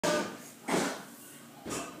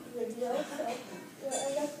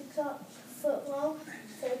shot football.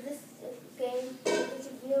 So this game is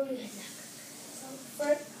really easy. So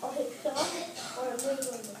first I'll hit shot or a move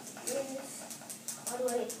on this all the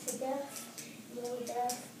way to death, no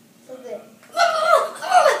death, so there.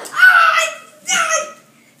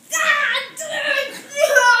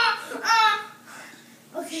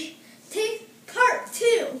 Okay, take part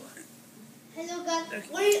 2. Hello guys,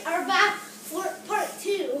 we are back for part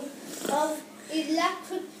 2 of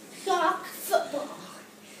Electric Shock Football.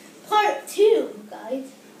 Part 2,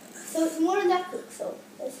 guys. So it's more electric, so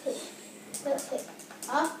let's hit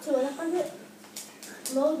up to 100,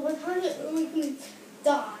 mode 100, and we can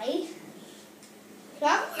die.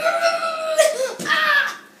 Shock.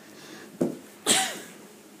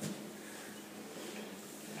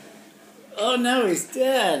 Oh no, he's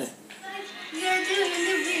dead. We are doing a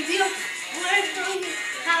new video. We're showing you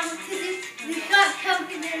how to do the shot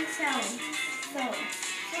calculator sound. So,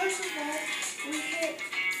 first of all,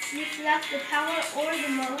 we select the power or the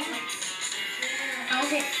mode. I'll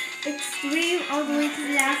hit extreme all the way to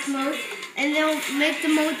the last mode, and then we'll make the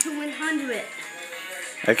mode to 100.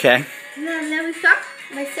 Okay. And then let me shock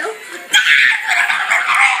myself.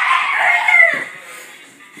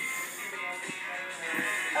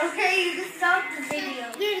 Okay, you can stop the video.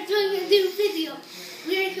 We're doing a new video.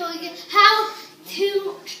 We're showing you how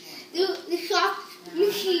to do the shock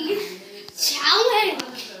machine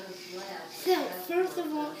challenge. So, first of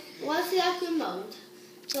all, what's the mode?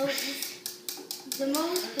 So, the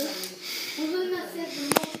mode is, we're going to set the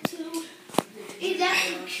mode to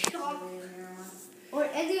electric shock or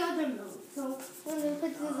any other mode. So, we're going to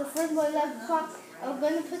put the first mode electric shock. I'm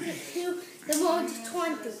going to put it to the mode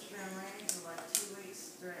 20.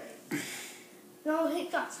 No, hit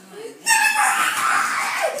that.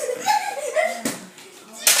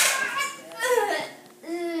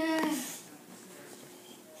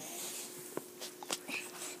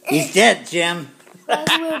 He's dead, Jim. As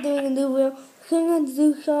we're doing a new video, we're going to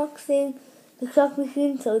do shock thing, the shock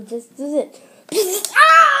machine, so just do it.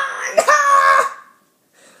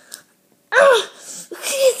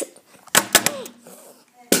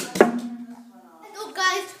 Hello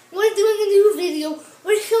guys, we're doing a new video.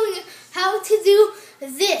 We're showing you how to do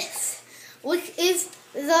this, which is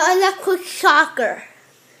the electric shocker.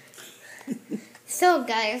 So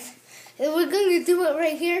guys, we're going to do it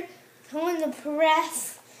right here. I'm going to press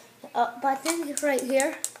button right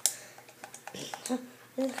here.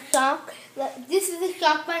 The shock. This is the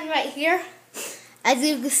shock button right here, as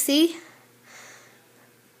you can see.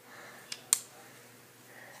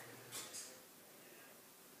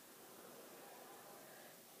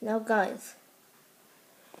 Now guys,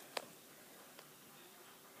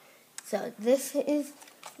 so this is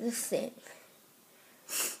the thing.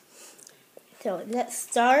 So let's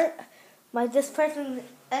start by just pressing the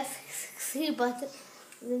SC button.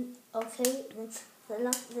 Then okay, then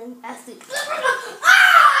SC.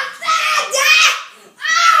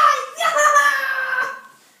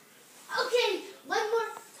 Okay, one more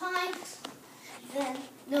time. Then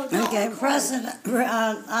no. Okay, press it,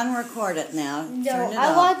 unrecord it now. No, Turn it I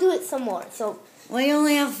off. want to do it some more. So We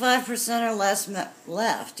only have 5% or less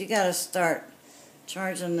left. You got to start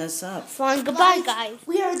charging this up. fine. Goodbye, guys.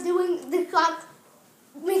 We are doing the shock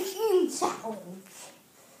machine challenge.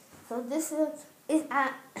 So this is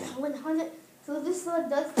at 100. So this one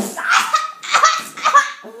does.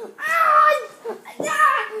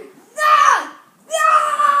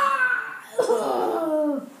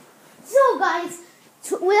 So guys,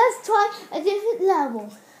 let's try a different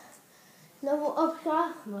level. Level of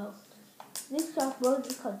shock mode. This shock mode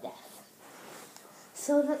is called death.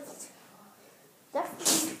 So that's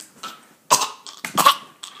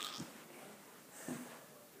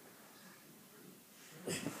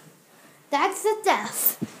the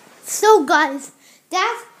death. So guys,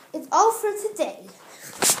 that is all for today.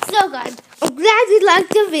 So guys, I'm glad you liked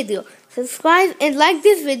the video. Subscribe and like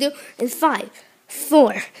this video in 5,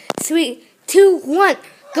 4, 3, 2, 1.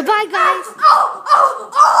 Goodbye guys.